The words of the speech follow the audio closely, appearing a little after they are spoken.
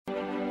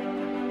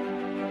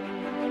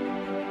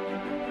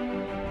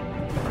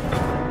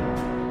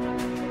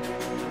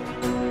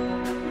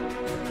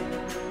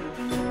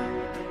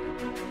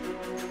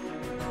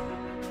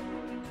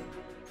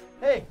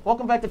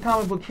welcome back to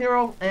Comic Book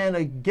Hero. And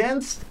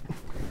against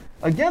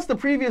the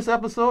previous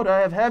episode, I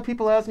have had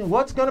people asking,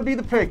 what's going to be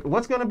the pick?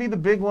 What's going to be the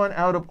big one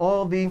out of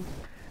all the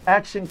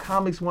Action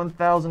Comics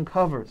 1000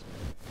 covers?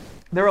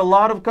 There are a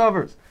lot of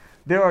covers.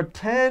 There are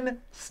 10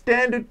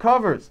 standard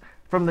covers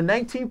from the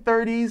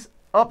 1930s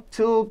up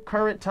till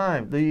current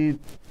time, the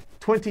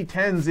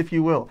 2010s, if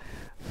you will.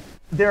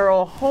 There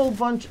are a whole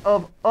bunch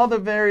of other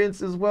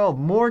variants as well.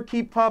 More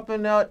keep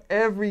popping out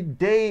every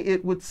day,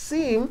 it would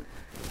seem.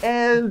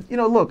 And,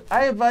 look,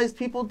 I advise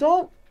people,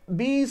 don't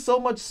be so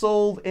much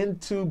sold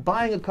into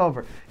buying a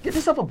cover. Get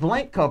yourself a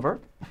blank cover.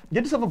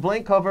 Get yourself a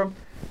blank cover.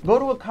 Go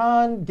to a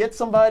con, get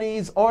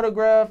somebody's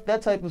autograph,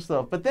 that type of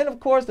stuff. But then, of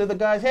course, they're the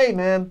guys, hey,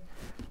 man,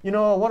 I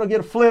want to get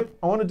a flip.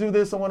 I want to do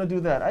this. I want to do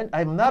that.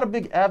 I'm not a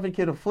big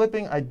advocate of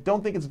flipping. I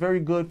don't think it's very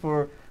good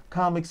for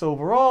comics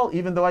overall,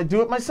 even though I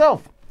do it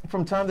myself.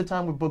 From time to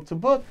time with book to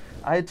book,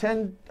 I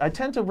tend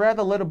to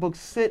rather let a book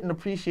sit and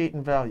appreciate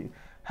in value.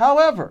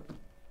 However,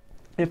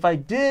 if I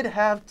did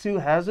have to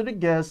hazard a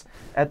guess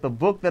at the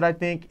book that I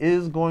think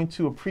is going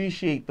to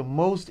appreciate the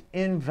most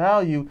in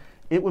value,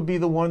 it would be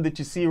the one that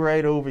you see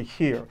right over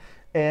here.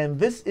 And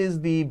this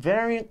is the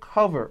variant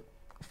cover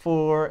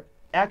for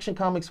Action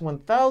Comics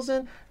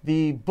 1000,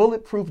 the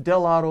Bulletproof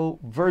Del Auto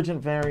Virgin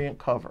variant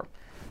cover.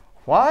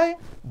 Why?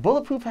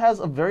 Bulletproof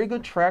has a very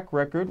good track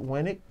record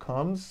when it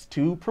comes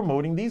to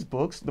promoting these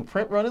books. The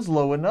print run is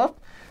low enough.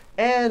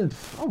 And,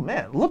 oh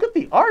man, look at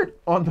the art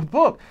on the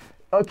book.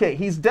 Okay,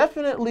 this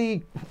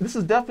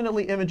is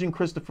definitely imaging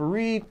Christopher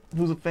Reeve,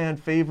 who's a fan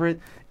favorite,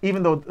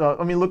 even though,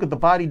 look at the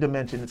body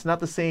dimension. It's not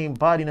the same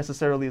body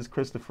necessarily as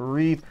Christopher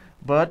Reeve,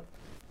 but,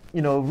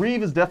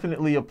 Reeve is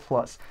definitely a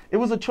plus. It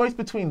was a choice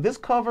between this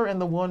cover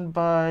and the one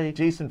by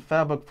Jason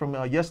Fabok from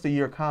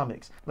Yesteryear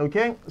Comics.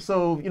 Okay,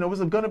 so, it was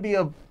going to be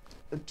a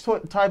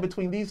tie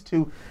between these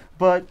two,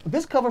 but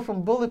this cover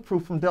from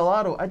Bulletproof from Del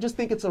Auto, I just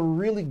think it's a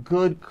really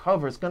good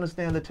cover. It's going to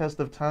stand the test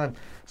of time.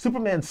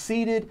 Superman's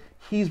seated,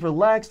 he's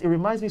relaxed. It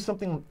reminds me of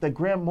something that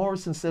Grant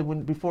Morrison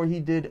said before he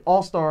did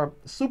All-Star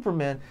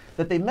Superman,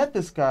 that they met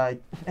this guy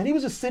and he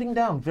was just sitting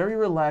down, very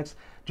relaxed,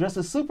 dressed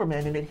as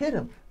Superman, and it hit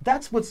him.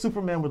 That's what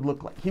Superman would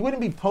look like. He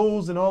wouldn't be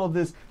posed and all of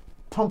this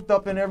pumped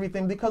up and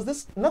everything,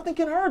 because nothing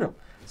can hurt him.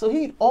 So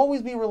he'd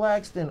always be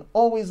relaxed and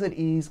always at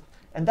ease.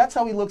 And that's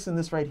how he looks in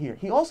this right here.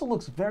 He also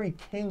looks very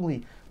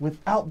kingly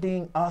without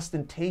being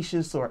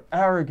ostentatious or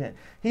arrogant.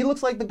 He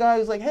looks like the guy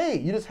who's like, hey,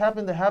 you just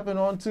happen to happen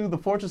onto the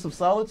Fortress of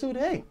Solitude?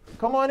 Hey,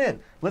 come on in.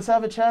 Let's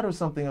have a chat or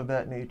something of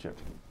that nature.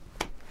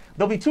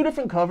 There'll be two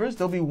different covers.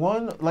 There'll be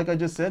one, like I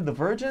just said, the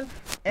Virgin,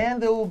 and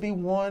there will be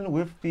one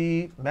with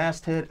the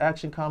masthead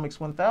Action Comics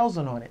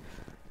 1000 on it.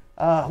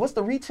 What's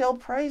the retail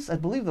price? I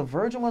believe the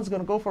Virgin one's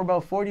going to go for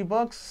about 40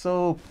 bucks.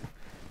 So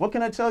what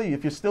can I tell you?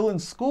 If you're still in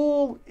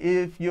school,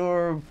 if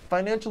you're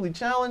financially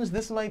challenged,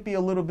 this might be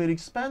a little bit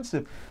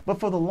expensive. But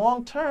for the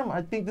long term,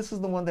 I think this is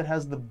the one that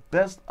has the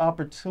best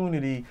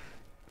opportunity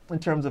in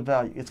terms of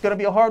value. It's going to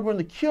be a hard one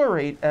to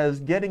curate, as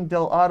getting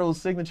Del Auto's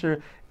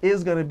signature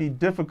is going to be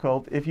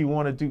difficult if you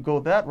want to go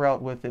that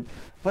route with it.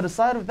 But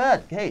aside of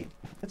that, hey,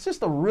 it's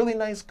just a really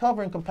nice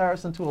cover in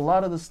comparison to a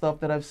lot of the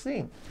stuff that I've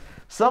seen.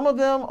 Some of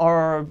them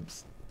are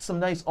some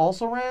nice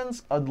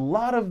also-rans. A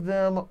lot of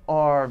them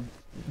are,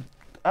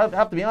 I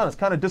have to be honest,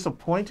 kind of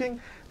disappointing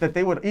that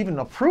they would even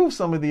approve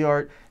some of the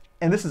art,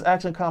 and this is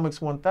Action Comics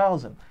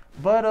 1000.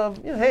 But,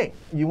 hey,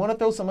 you want to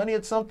throw some money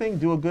at something,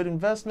 do a good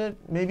investment,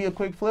 maybe a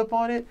quick flip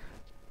on it,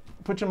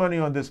 put your money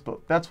on this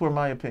book. That's where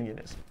my opinion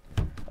is.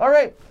 All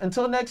right,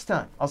 until next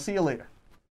time, I'll see you later.